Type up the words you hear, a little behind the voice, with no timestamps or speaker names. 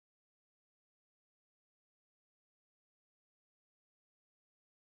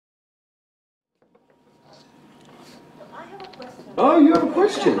Oh, you have a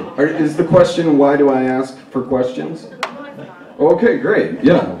question. Is the question, why do I ask for questions? Okay, great.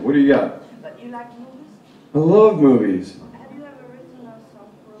 Yeah, what do you got? But you like movies? I love movies. Have you ever written a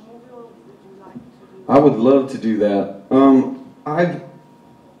song for a movie, or would you like to do I would love to do that.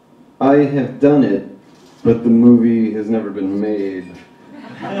 I have done it, but the movie has never been made,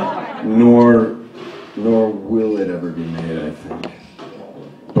 nor will it ever be made, I think.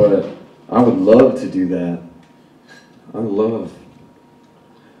 But I would love to do that.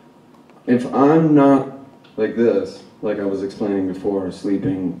 If I'm not like this, like I was explaining before,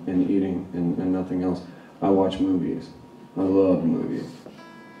 sleeping and eating and nothing else, I watch movies. I love movies.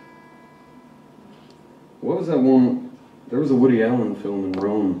 What was that one? There was a Woody Allen film in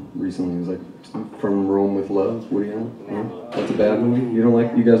Rome recently. It was like From Rome with Love, Woody Allen. No? That's a bad movie?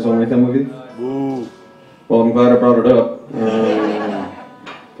 You guys don't like that movie? Ooh. Well, I'm glad I brought it up.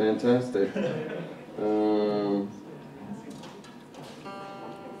 Fantastic.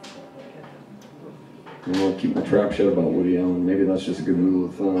 I'll keep my trap shut about Woody Allen. Maybe that's just a good rule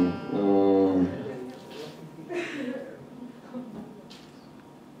of thumb.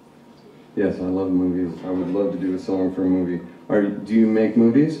 Yes, I love movies. I would love to do a song for a movie. Do you make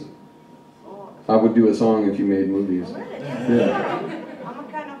movies? I would do a song if you made movies. Yeah. I'm a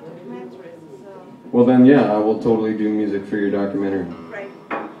kind of documentarist, so... Well then, yeah, I will totally do music for your documentary. Right.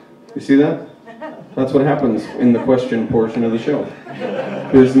 You see that? That's what happens in the question portion of the show.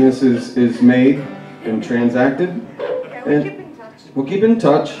 Business is made and transacted. Okay, we'll keep in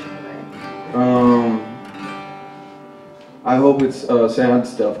touch. We'll keep in touch. I hope it's sad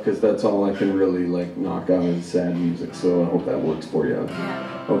stuff, because that's all I can really knock out is sad music, so I hope that works for you.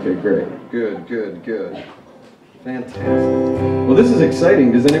 Okay, great. Good. Fantastic. Well, this is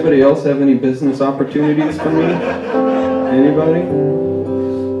exciting. Does anybody else have any business opportunities for me? Anybody?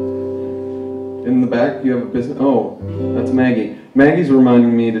 In the back, you have a business? Oh, that's Maggie. Maggie's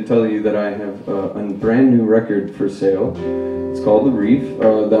reminding me to tell you that I have a brand new record for sale. It's called The Reef.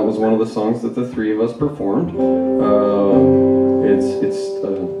 That was one of the songs that the three of us performed. It's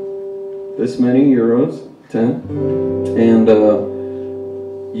this many euros, 10, and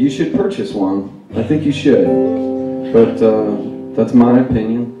you should purchase one. I think you should, but that's my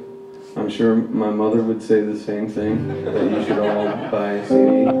opinion. I'm sure my mother would say the same thing, that you should all buy a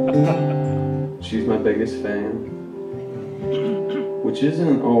CD. She's my biggest fan, which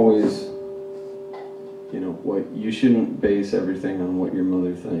isn't always, what you shouldn't base everything on what your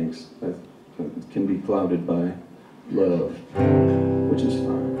mother thinks. That can be clouded by love, which is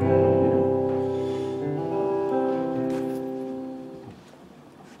fine.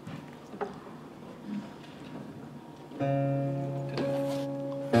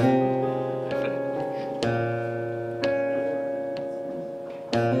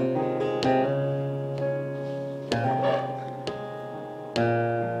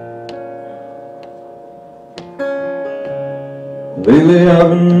 Lately I've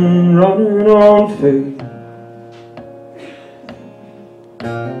been running on faith.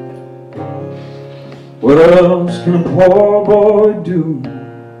 What else can a poor boy do?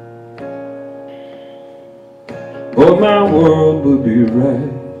 But my world would be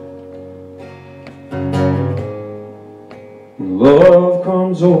right when love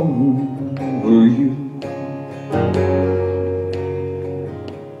comes over you.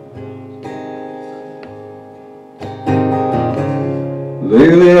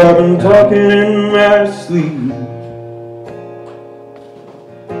 Lately I've been talking in my sleep.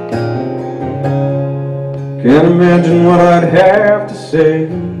 Can't imagine what I'd have to say,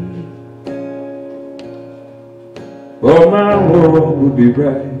 but my world would be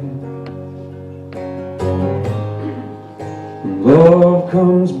right when love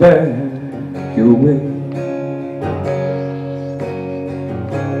comes back your way.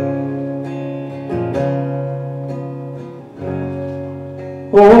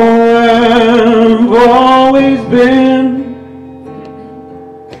 Oh, I've always been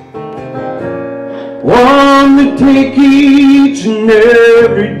one to take each and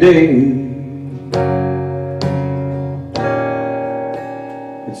every day.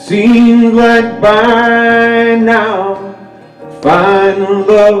 It seems like by now I'd find a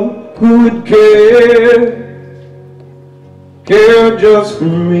love who would care just for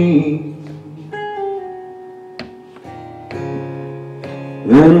me.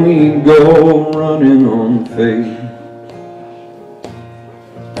 Then we'd go running on faith.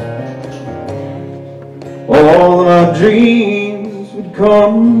 All our dreams would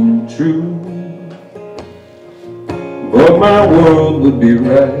come true, but my world would be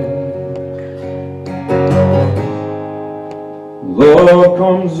right. Love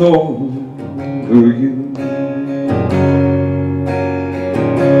comes over you.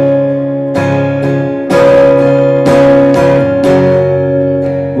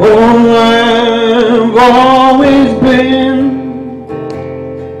 always been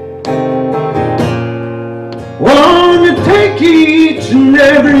one to take each and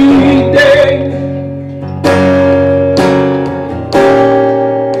every day.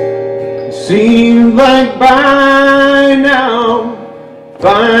 Seems like by now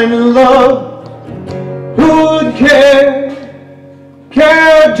finding love who would care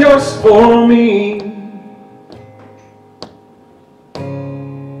just for me.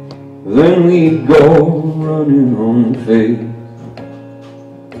 Then we'd go running on faith.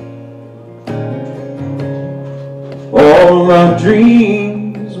 All our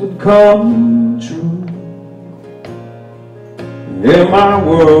dreams would come true, and my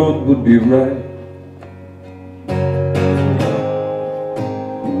world would be right.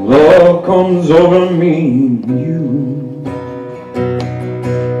 Love comes over me and you.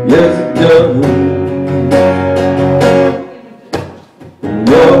 Yes, it does.